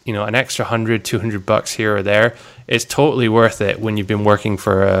 because an extra $100-$200 here or there is totally worth it when you've been working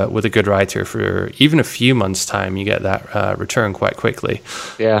with a good writer for even a few months' time. You get that return quite quickly.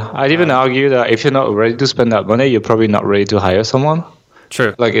 Yeah, I'd even argue that if you're not ready to spend that money, you're probably not ready to hire someone.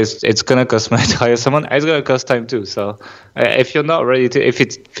 True. Like it's gonna cost money to hire someone. It's gonna cost time too. So if you're not ready to, if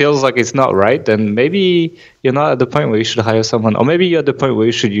it feels like it's not right, then maybe you're not at the point where you should hire someone, or maybe you're at the point where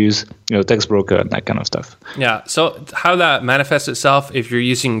you should use text broker and that kind of stuff. Yeah. So how that manifests itself, if you're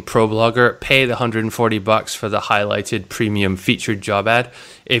using ProBlogger, pay the $140 for the highlighted premium featured job ad.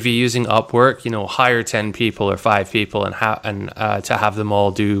 If you're using Upwork, hire 10 people or 5 people and to have them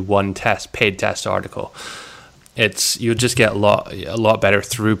all do one paid test article. You'll just get a lot better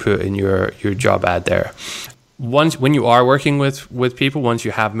throughput in your job ad there. When you are working with people, once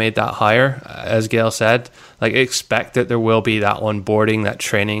you have made that hire, as Gail said, like expect that there will be that onboarding, that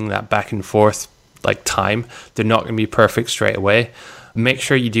training, that back and forth like time. They're not going to be perfect straight away. Make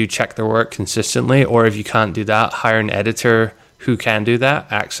sure you do check their work consistently, or if you can't do that, hire an editor who can do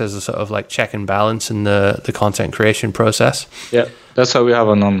that, acts as a sort of like check and balance in the content creation process. Yeah, that's how we have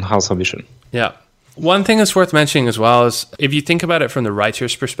an on-house ambition. Yeah. One thing that's worth mentioning as well is, if you think about it from the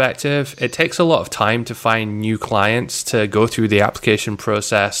writer's perspective, it takes a lot of time to find new clients, to go through the application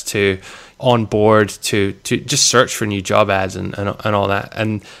process, to onboard, to just search for new job ads and all that.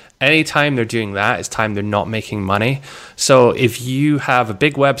 And anytime they're doing that, it's time they're not making money. So if you have a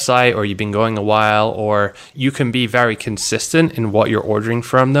big website, or you've been going a while, or you can be very consistent in what you're ordering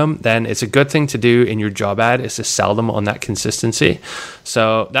from them, then it's a good thing to do in your job ad is to sell them on that consistency.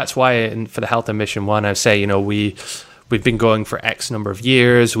 So that's why for the Health Ambition one, I say, we've been going for X number of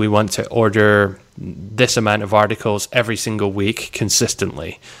years. We want to order this amount of articles every single week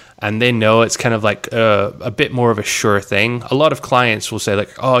consistently. And they know it's kind of like a bit more of a sure thing. A lot of clients will say like,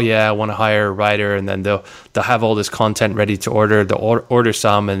 oh yeah, I want to hire a writer, and then they'll have all this content ready to order. They'll order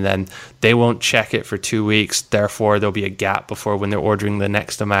some, and then they won't check it for 2 weeks. Therefore, there'll be a gap before when they're ordering the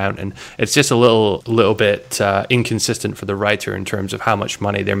next amount, and it's just a little bit inconsistent for the writer in terms of how much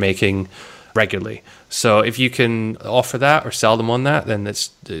money they're making regularly. So if you can offer that or sell them on that, then it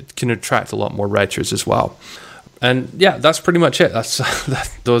can attract a lot more writers as well. And yeah, that's pretty much it. That's it.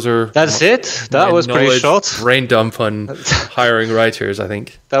 That was pretty short. Brain dump on hiring writers, I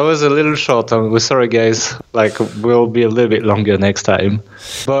think. That was a little short. We're sorry, guys. Like, we'll be a little bit longer next time.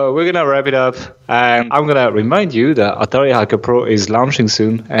 But we're gonna wrap it up, and I'm gonna remind you that Authority Hacker Pro is launching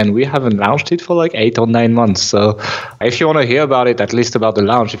soon, and we haven't launched it for like 8 or 9 months. So if you want to hear about it, at least about the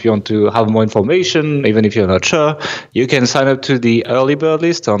launch, if you want to have more information, even if you're not sure, you can sign up to the early bird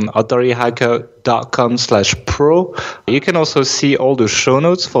list on authorityhacker.com/pro. You can also see all the show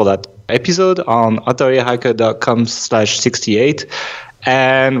notes for that episode on authorityhacker.com/68.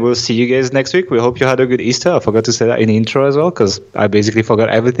 And we'll see you guys next week. We hope you had a good Easter. I forgot to say that in the intro as well, because I basically forgot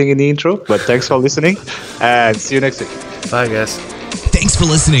everything in the intro. But thanks for listening, and see you next week. Bye, guys. Thanks for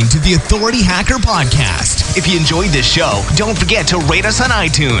listening to the Authority Hacker Podcast. If you enjoyed this show, don't forget to rate us on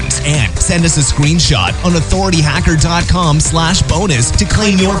iTunes and send us a screenshot on authorityhacker.com/bonus to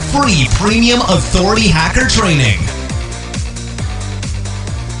claim your free premium Authority Hacker training.